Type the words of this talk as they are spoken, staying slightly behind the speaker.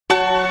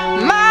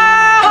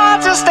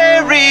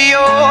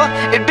stereo.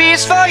 It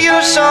beats for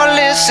you, so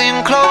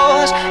listen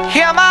close.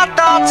 Hear my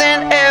thoughts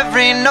in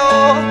every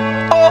note.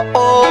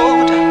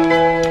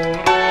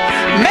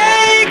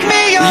 Make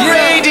me your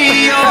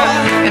radio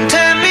and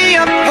turn me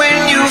up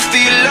when you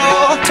feel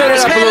low. Turn it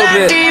This up a little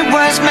bit. melody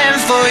was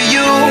meant for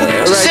you,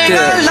 so right sing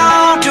there.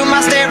 along to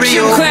my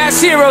stereo.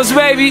 Class heroes,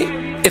 baby.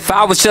 If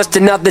I was just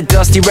another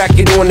dusty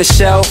record on the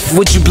shelf,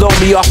 would you blow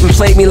me off and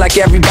play me like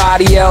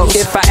everybody else?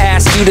 If I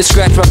asked you to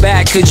scratch my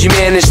back, could you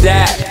manage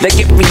that? Like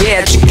if we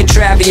had chicken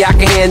travy, I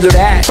can handle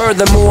that.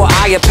 Furthermore,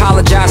 I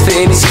apologize for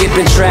any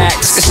skipping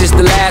tracks. It's just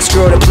the last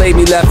girl that played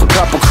me left a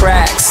couple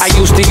cracks. I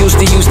used to,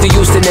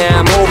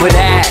 now I'm over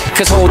that.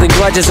 Cause holding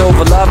grudges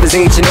over love is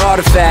ancient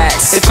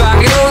artifacts. If I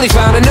could only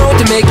find a note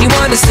to make you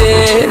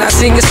understand, I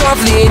sing it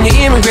softly in your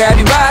ear and grab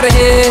you by the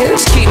hand.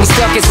 Just keep me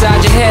stuck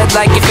inside your head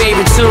like your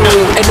favorite tune.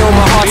 And know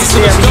my heart's a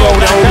stereo,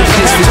 the only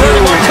place for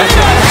you.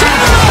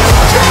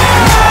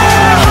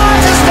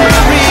 Heart's a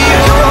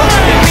stereo.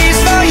 It beats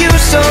for you,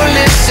 so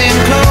listen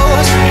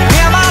close.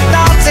 Hear my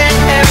thoughts in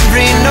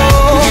every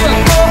note.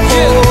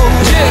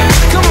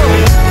 Come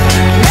on.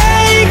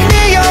 Make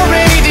me your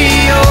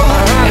radio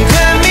and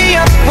turn me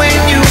up when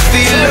you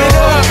feel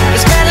low.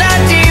 This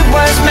melody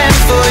was meant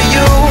for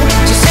you,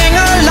 so sing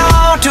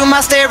along to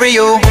my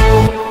stereo.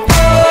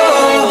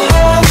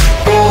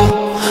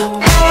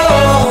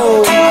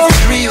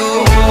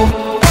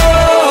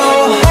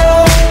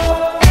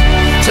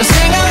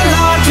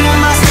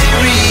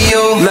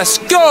 Let's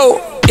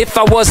go! If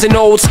I was an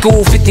old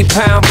school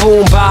 50-pound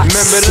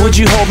boombox, would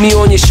you hold me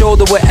on your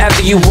shoulder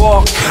wherever you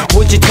walk?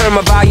 Would you turn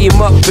my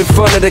volume up in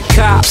front of the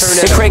cops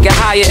and crank it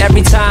higher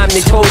every time they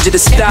told you to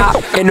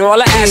stop? And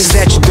all I ask is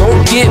that you don't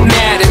get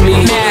mad at me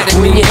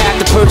when you have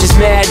to purchase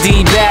Mad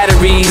D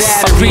batteries.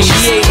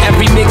 Appreciate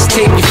every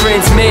mixtape your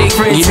friends make.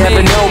 You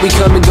never know, we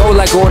come and go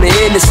like on the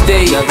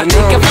interstate. I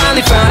think I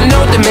finally found a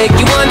note to make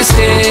you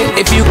understand.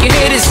 If you can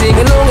hit it, sing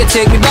along and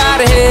take me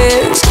by the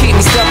hand. Just keep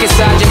me stuck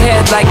inside your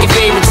head like your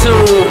favorite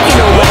tune. You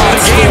know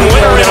The game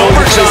winner in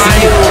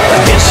overtime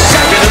is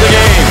second of the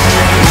game.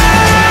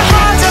 My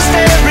heart's a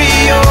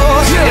stereo.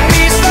 It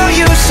beats for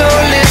you, so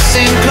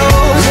listen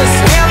close.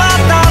 Hear my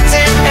thoughts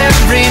in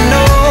every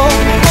note.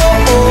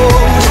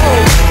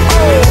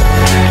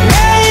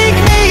 Make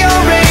me your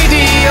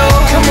radio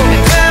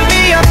and turn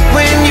me up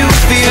when you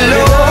feel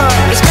low.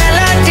 This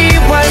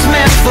melody was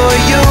meant for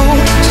you,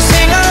 so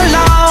sing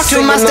along to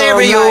my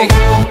stereo.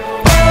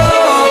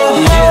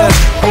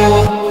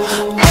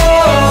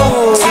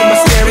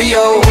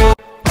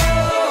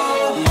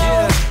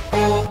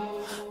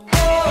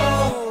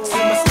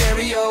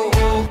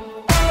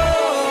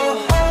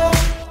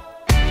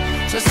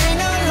 So sing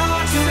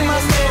along to my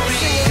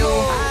stereo.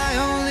 I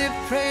only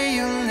pray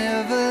you'll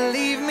never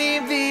leave me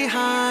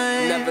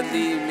behind. Never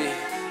leave me.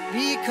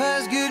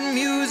 Because good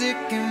music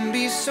can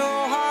be so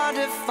hard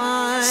to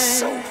find.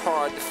 So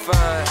hard to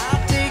find.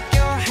 I'll take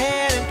your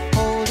hand and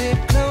hold it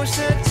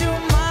closer to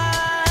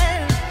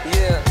mine.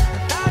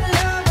 Yeah. Our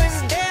love was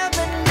there,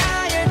 but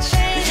now you're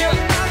changing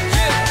my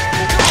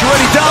mind.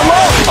 Pacioretty down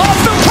low, off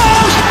the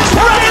post,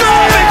 right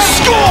on and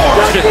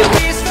scored!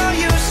 It's for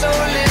you, so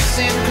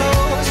listen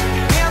close.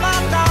 Hear my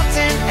thoughts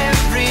in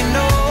every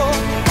note.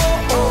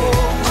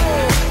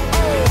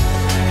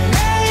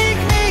 Make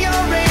me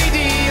your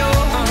radio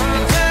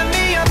and turn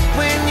me up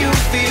when you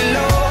feel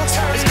low.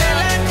 This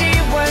melody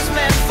was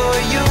meant for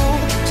you,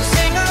 so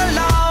sing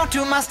along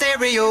to my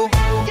stereo.